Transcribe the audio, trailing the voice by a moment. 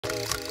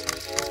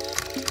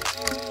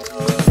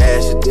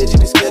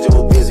fidgety,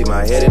 schedule busy.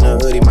 My head in a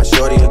hoodie, my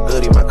shorty a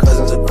goodie. My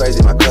cousins are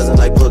crazy, my cousin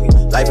like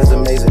boogie. Life is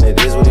amazing, it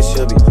is what it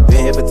should be.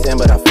 Been here for 10,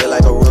 but I feel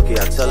like a rookie.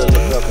 I tell her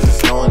look up, cause it's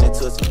snowing in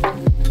Tootsie.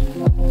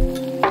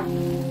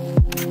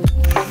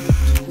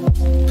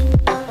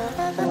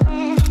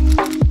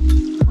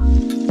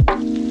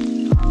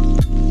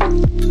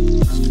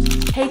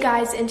 Hey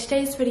guys, in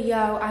today's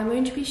video, I'm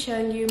going to be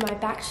showing you my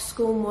back to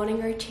school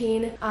morning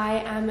routine. I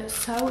am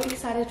so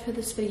excited for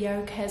this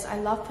video because I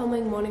love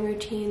filming morning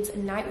routines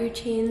and night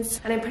routines,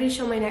 and I'm pretty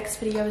sure my next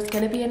video is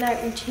going to be a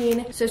night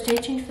routine. So stay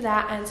tuned for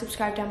that and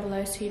subscribe down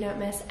below so you don't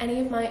miss any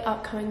of my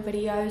upcoming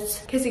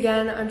videos. Because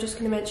again, I'm just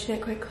going to mention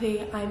it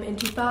quickly, I'm in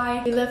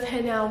Dubai. We live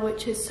here now,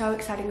 which is so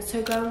exciting.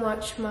 So go and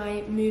watch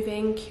my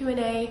moving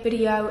Q&A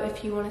video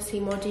if you want to see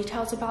more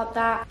details about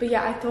that. But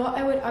yeah, I thought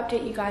I would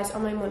update you guys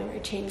on my morning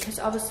routine because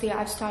obviously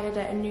I've started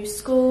at a new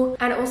school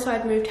and also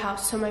I've moved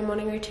house, so my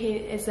morning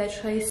routine is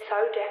literally so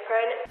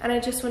different, and I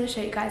just want to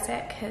show you guys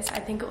it because I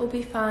think it will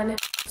be fun.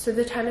 So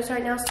the time is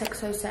right now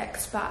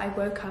 6:06, but I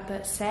woke up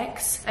at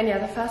 6, and yeah,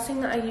 the first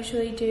thing that I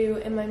usually do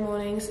in my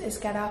mornings is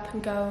get up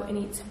and go and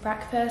eat some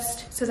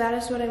breakfast. So that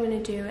is what I'm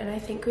going to do, and I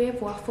think we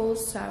have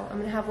waffles, so I'm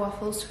going to have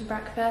waffles for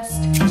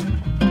breakfast.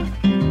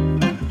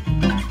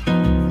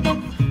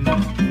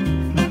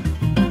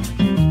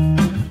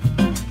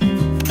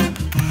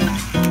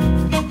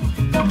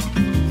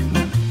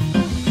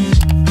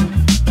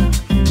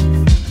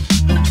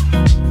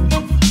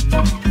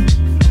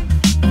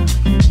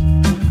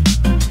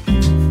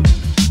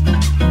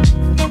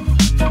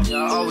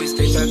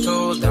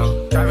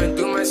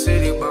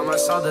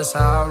 That's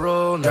how I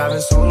roll. Driving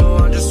solo,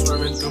 I'm just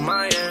swerving through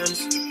my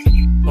ends.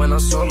 When I'm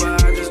sober,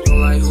 I just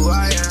don't like who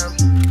I am.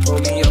 Roll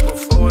me up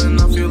before and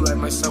I feel like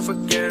myself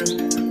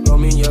again. Roll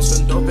me up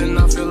some dope and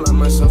I feel like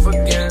myself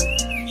again.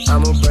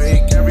 I'ma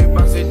break every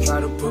box they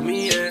try to put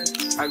me in.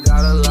 I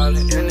got a lot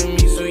of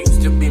enemies who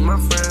used to be my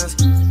friends.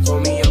 Roll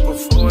me up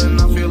before and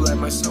I feel like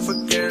myself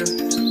again.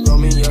 Roll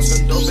me up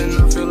some dope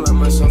and I feel like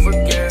myself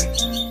again.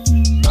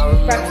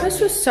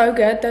 Breakfast was so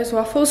good. Those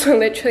waffles were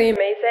literally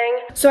amazing.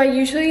 So I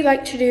usually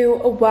like to do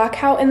a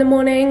workout in the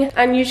morning,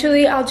 and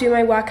usually I'll do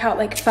my workout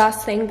like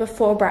first thing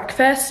before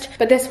breakfast.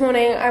 But this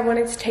morning I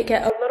wanted to take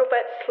it a little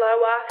bit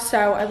slower,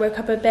 so I woke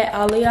up a bit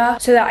earlier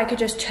so that I could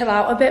just chill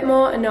out a bit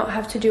more and not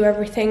have to do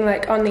everything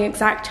like on the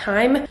exact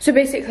time. So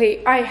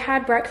basically I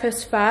had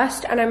breakfast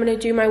first and I'm going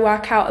to do my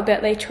workout a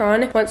bit later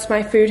on once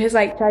my food has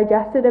like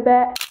digested a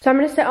bit. So I'm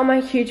going to sit on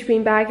my huge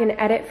beanbag and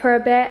edit for a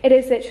bit. It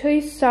is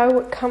literally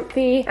so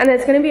comfy, and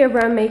there's going to be a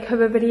room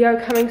makeover video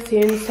coming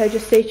soon, so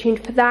just stay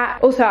tuned for that.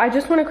 Also, I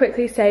just want to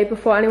quickly say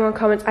before anyone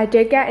comments, I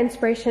did get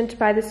inspiration to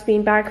buy this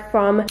beanbag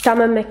from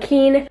Summer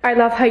McKean. I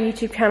love her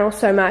YouTube channel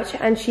so much,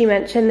 and she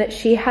mentioned that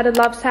she had a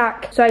love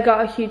sack, so I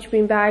got a huge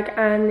beanbag,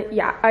 and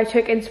yeah, I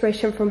took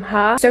inspiration from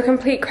her. So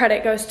complete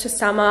credit goes to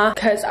Summer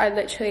because I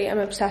literally am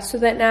obsessed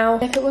with it now.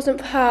 If it wasn't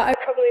for her, I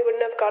probably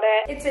wouldn't have got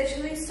it. It's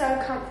literally so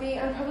comfy.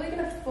 I'm probably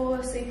gonna fall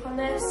asleep on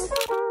this.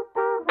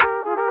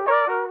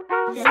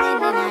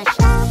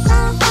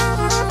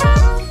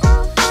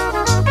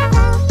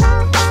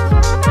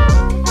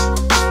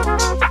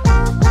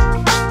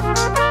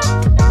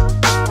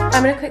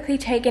 I'm gonna quickly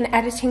take an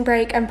editing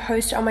break and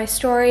post on my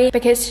story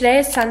because today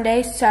is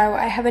Sunday, so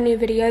I have a new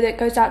video that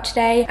goes out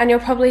today, and you're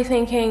probably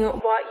thinking,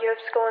 what, you have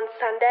school on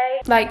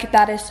Sunday? Like,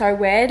 that is so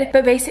weird.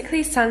 But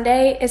basically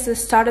Sunday is the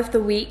start of the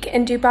week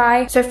in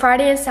Dubai. So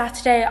Friday and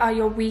Saturday are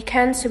your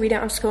weekends, so we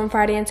don't have school on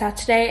Friday and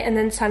Saturday, and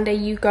then Sunday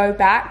you go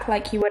back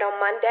like you would on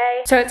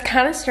Monday. So it's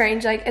kind of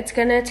strange, like it's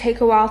gonna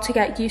take a while to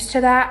get used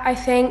to that, I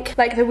think.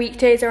 Like the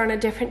weekdays are on a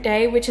different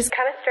day, which is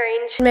kind of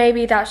strange.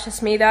 Maybe that's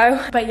just me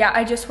though. But yeah,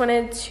 I just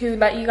wanted to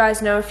let you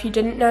guys know if you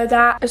didn't know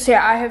that. So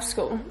yeah, I have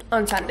school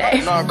on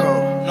Sunday.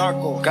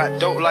 Narco, got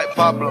dope like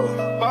Pablo,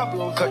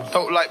 cut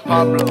dope like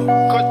Pablo,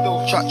 cut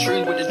dope, shot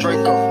trees with the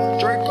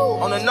Draco,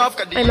 on enough.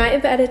 I might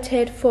have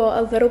edited for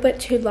a little bit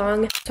too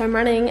long, so I'm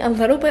running a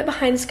little bit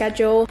behind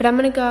schedule, but I'm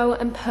gonna go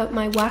and put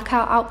my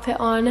workout outfit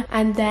on,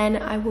 and then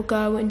I will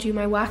go and do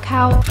my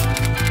workout.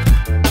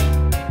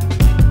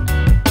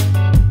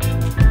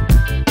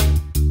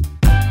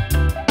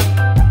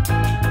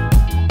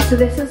 So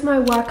this is my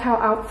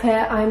workout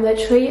outfit. I'm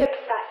literally obsessed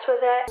with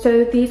it.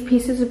 So these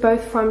pieces are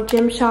both from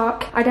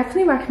Gymshark. I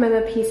definitely recommend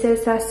the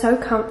pieces. They're so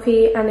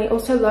comfy and they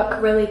also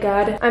look really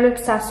good. I'm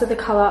obsessed with the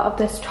color of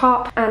this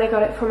top, and I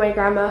got it from my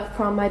grandma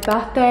from my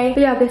birthday.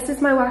 But yeah, this is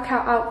my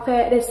workout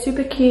outfit. It is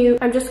super cute.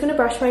 I'm just gonna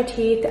brush my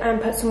teeth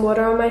and put some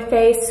water on my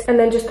face and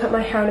then just put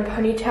my hair in a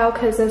ponytail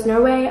because there's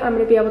no way I'm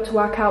gonna be able to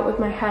work out with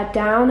my hair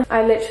down.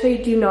 I literally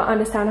do not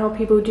understand how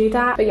people do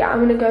that. But yeah, I'm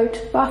gonna go to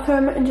the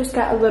bathroom and just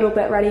get a little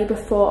bit ready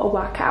before a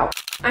workout.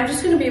 I'm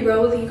just gonna be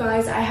real with you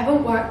guys. I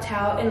haven't worked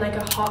out in like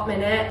a hot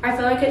minute. I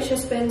feel like it's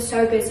just been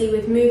so busy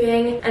with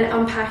moving and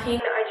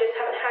unpacking. I just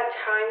haven't had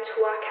time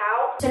to work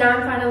out. So now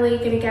I'm finally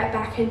gonna get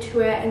back into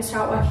it and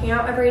start working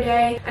out every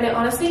day. And it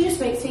honestly just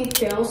makes me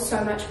feel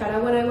so much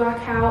better when I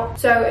work out.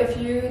 So if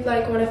you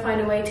like wanna find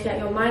a way to get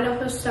your mind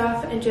off of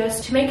stuff and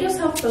just to make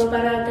yourself feel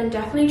better, then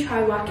definitely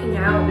try working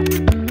out.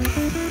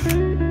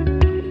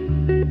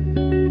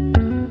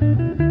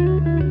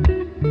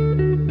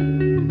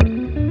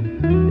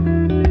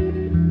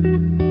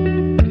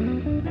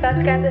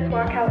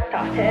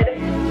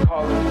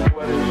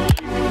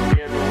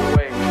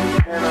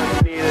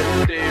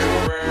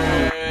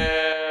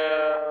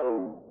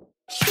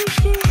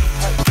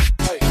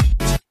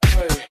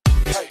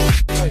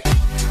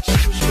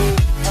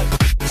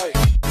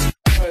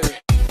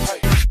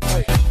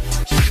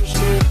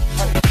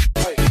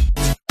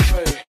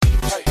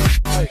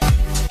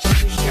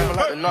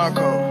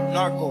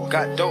 narco.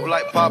 Got dope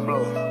like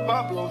Pablo.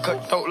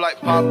 Cut dope like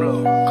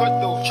Pablo.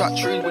 Shot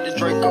trees with the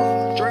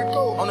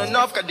Draco. On the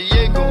north got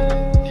Diego.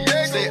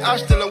 Say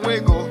hasta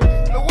luego.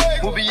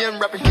 We'll be in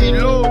rapping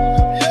kilo.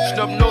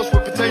 Snub nose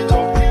with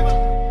potato.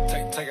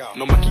 Take out.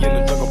 No monkey in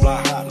the jungle,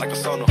 blind hot like a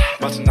sauna.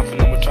 Watching nothing,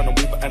 I'm trying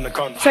to weave an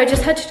anaconda. So I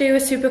just had to do a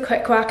super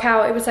quick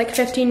workout. It was like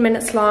 15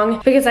 minutes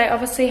long because I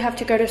obviously have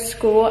to go to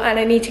school and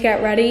I need to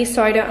get ready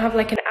so I don't have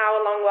like an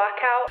hour-long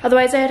workout.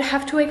 Otherwise I'd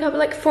have to wake up at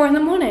like 4 in the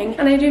morning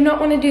and I do not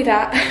want to do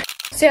that.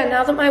 So yeah,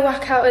 now that my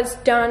workout is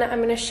done,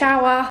 I'm gonna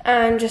shower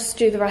and just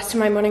do the rest of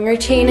my morning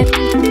routine.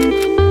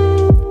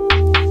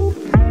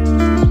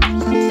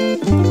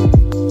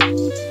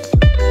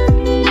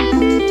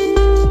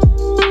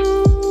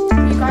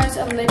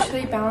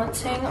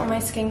 Balancing on my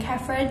skincare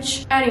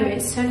fridge.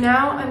 Anyways, so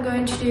now I'm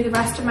going to do the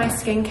rest of my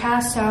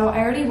skincare. So I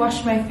already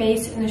washed my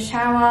face in the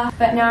shower,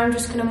 but now I'm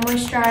just gonna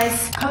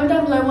moisturize. Comment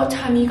down below what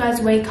time you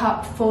guys wake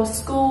up for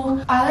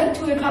school. I like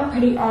to wake up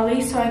pretty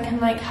early so I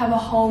can like have a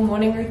whole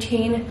morning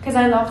routine because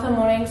I love the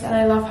mornings and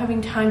I love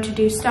having time to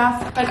do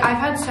stuff. Like I've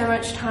had so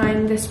much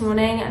time this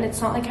morning and it's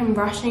not like I'm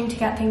rushing to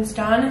get things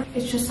done.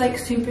 It's just like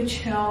super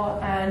chill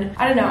and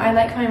I don't know, I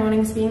like my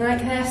mornings being like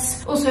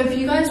this. Also, if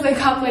you guys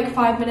wake up like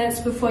 5 minutes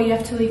before you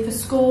have to leave for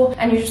school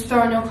and you just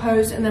throw on your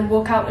clothes and then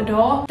walk out the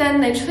door,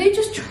 then literally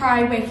just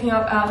try waking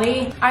up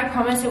early. I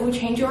promise it will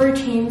change your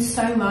routine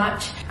so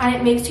much and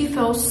it makes you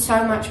feel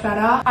so much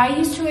better. I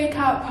used to wake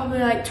up probably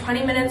like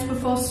 20 minutes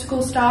before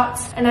school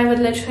starts and I would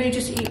literally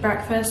just eat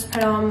breakfast,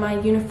 put on my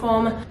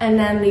uniform and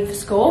then leave for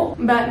school.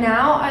 But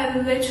now I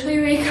literally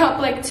wake up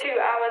like 2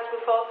 hours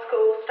before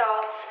school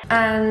starts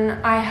and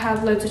I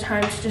have loads of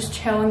time to just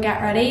chill and get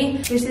ready.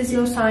 This is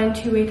your sign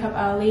to wake up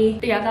early.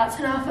 But yeah, that's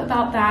enough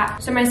about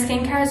that. So my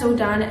skincare is all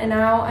done and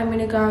now I'm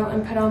gonna go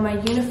and put on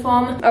my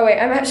uniform. Oh wait,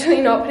 I'm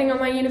actually not putting on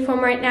my uniform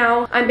right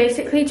now. I'm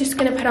basically just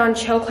gonna put on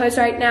chill clothes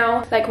right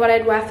now, like what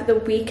I'd wear for the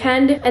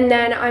weekend. And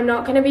then I'm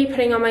not gonna be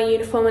putting on my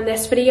uniform in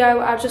this video.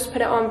 I'll just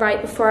put it on right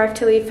before I have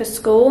to leave for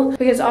school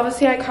because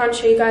obviously I can't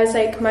show you guys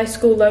like my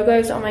school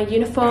logos on my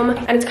uniform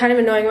and it's kind of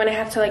annoying when I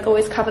have to like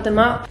always cover them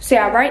up. So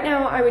yeah, right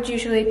now I would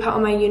usually put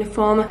on my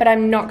uniform, but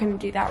I'm not going to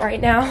do that right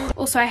now.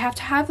 Also, I have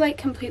to have like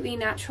completely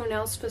natural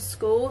nails for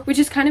school, which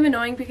is kind of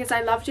annoying because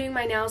I love doing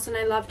my nails and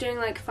I love doing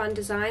like fun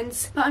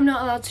designs, but I'm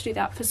not allowed to do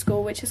that for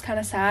school, which is kind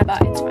of sad,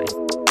 but it's fine.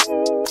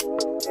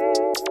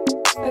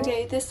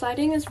 Okay, this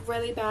lighting is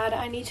really bad.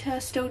 I need to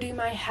still do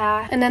my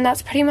hair and then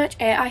that's pretty much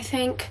it, I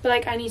think. But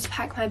like I need to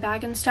pack my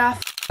bag and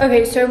stuff.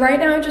 Okay, so right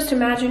now just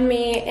imagine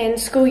me in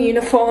school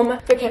uniform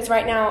because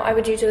right now I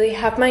would usually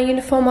have my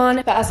uniform on,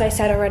 but as I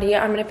said already,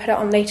 I'm gonna put it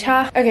on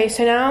later. Okay,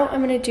 so now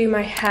I'm gonna do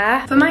my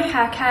hair. For my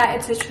hair care,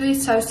 it's literally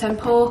so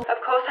simple. Of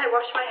course I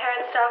wash my hair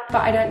and stuff,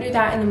 but I don't do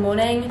that in the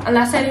morning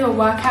unless I do a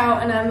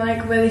workout and I'm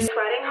like really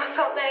sweating or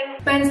something.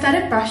 But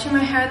instead of brushing my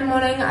hair in the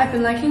morning, I've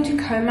been liking to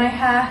comb my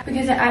hair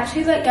because it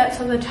actually like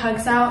gets all the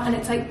tugs out and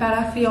it's like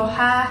better for your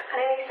hair.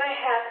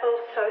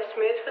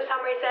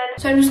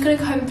 So I'm just gonna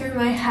comb through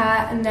my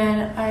hair and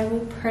then I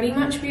will pretty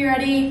much be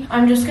ready.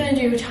 I'm just gonna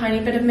do a tiny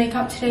bit of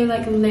makeup today,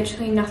 like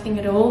literally nothing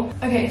at all.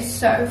 Okay,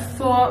 so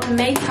for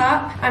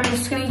makeup, I'm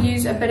just gonna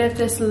use a bit of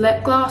this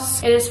lip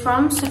gloss. It is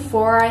from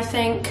Sephora, I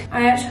think.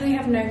 I actually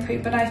have no clue,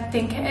 but I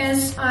think it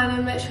is. And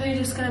I'm literally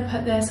just gonna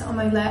put this on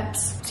my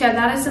lips. So yeah,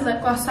 that is the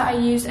lip gloss that I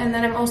use. And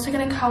then I'm also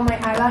gonna curl my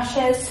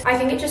eyelashes. I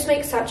think it just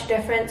makes such a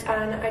difference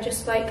and I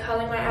just like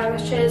curling my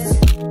eyelashes.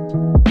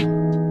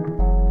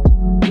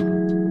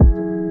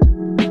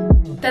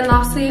 Then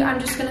lastly, I'm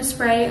just gonna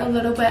spray a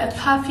little bit of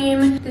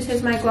perfume. This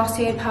is my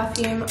Glossier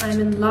perfume.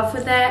 I'm in love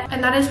with it.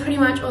 And that is pretty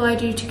much all I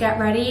do to get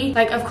ready.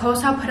 Like, of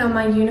course, I'll put on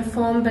my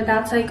uniform, but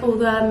that's like all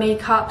the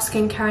makeup,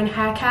 skincare, and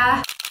hair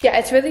care. Yeah,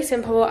 it's really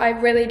simple. I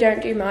really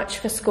don't do much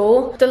for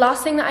school. The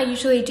last thing that I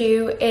usually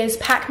do is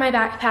pack my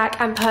backpack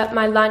and put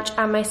my lunch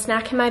and my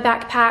snack in my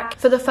backpack.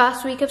 For the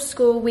first week of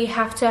school, we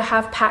have to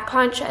have packed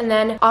lunch, and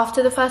then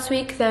after the first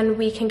week, then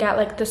we can get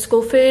like the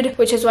school food,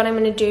 which is what I'm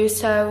gonna do.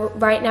 So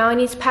right now I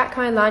need to pack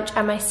my lunch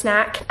and my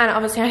snack, and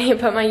obviously I need to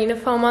put my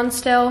uniform on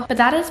still. But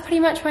that is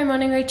pretty much my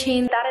morning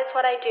routine. That is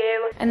what I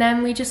do. And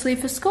then we just leave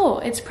for school.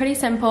 It's pretty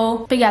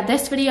simple. But yeah,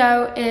 this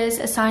video is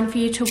a sign for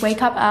you to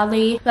wake up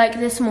early. Like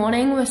this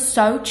morning was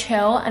so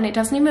chill and it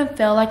doesn't even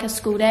feel like a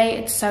school day.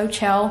 It's so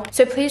chill.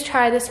 So please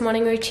try this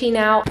morning routine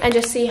out and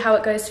just see how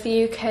it goes for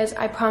you, because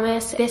I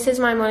promise this is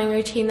my morning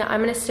routine that I'm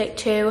gonna stick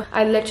to.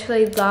 I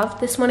literally love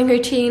this morning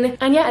routine,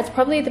 and yeah, it's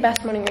probably the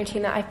best morning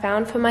routine that I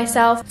found for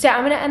myself. So yeah,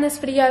 I'm gonna end this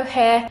video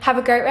here. Have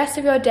a great rest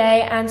of your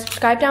day and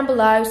subscribe down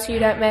below so you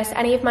don't miss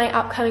any of my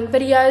upcoming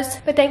videos.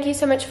 But thank you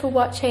so much for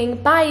watching.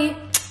 Bye.